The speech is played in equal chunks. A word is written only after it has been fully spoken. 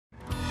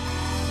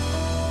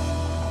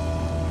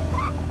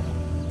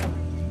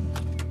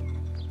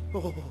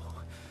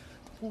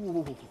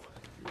Ooh.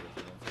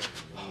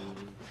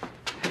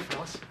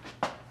 Fellas.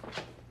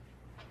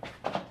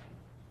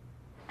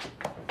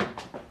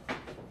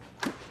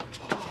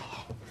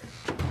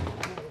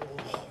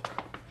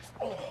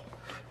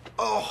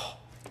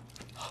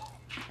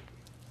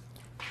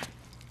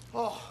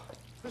 Oh,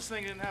 this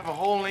thing didn't have a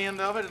hole in the end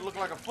of it. It looked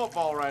like a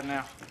football right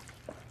now.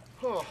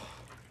 Oh.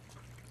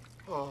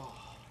 Oh.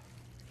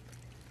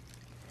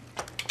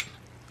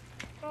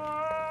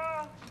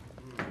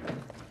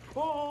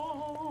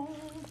 Oh.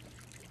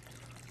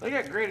 They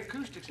got great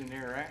acoustics in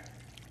here, right?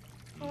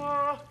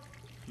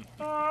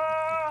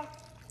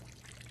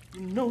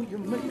 You know you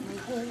make me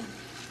whole.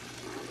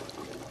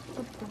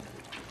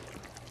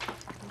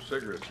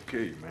 Cigarettes will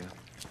kill you, man.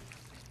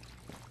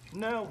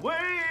 Now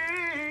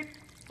wait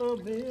a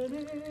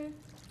minute.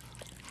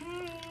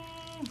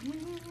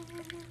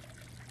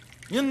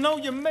 You know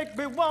you make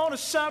me wanna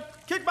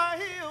shout, kick my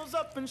heels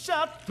up and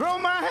shout, throw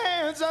my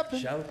hands up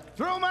and shout,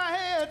 throw my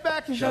head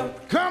back and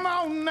shout. Come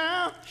on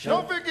now,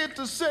 Shout. don't forget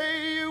to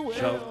say you will.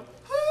 Shout.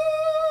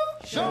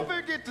 Don't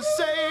forget to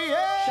say,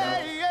 hey,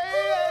 hey,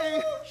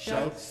 hey.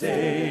 Shout,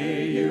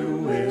 say you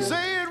will.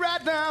 Say it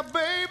right now,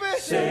 baby.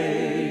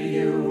 Say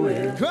you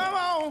will. Come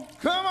on,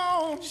 come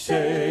on.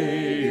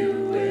 Say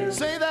you will.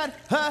 Say that,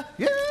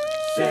 yeah.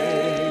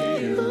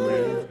 Say you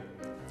will.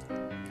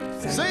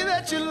 Say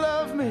that you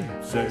love me.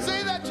 Say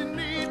that you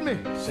need me.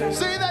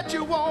 Say that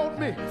you want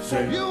me.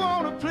 Say you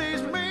want to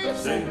please me.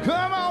 Say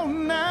Come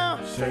on now.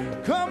 Say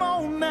Come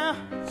on now.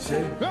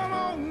 Say Come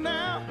on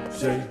now.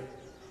 Say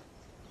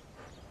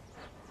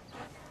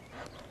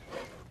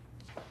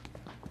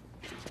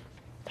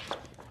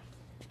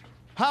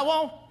I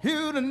want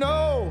you to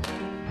know.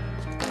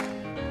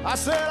 I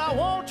said I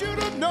want you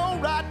to know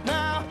right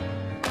now.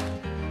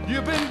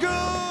 You've been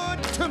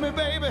good to me,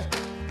 baby.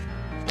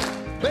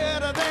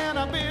 Better than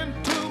I've been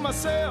to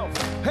myself.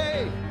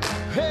 Hey,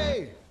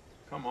 hey.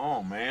 Come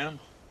on, man.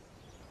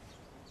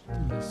 A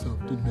little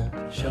softer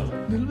now. shout,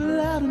 A little bit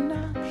louder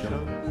now. shout, A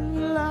little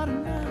bit louder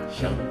now.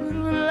 shout. A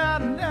little bit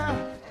louder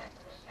now.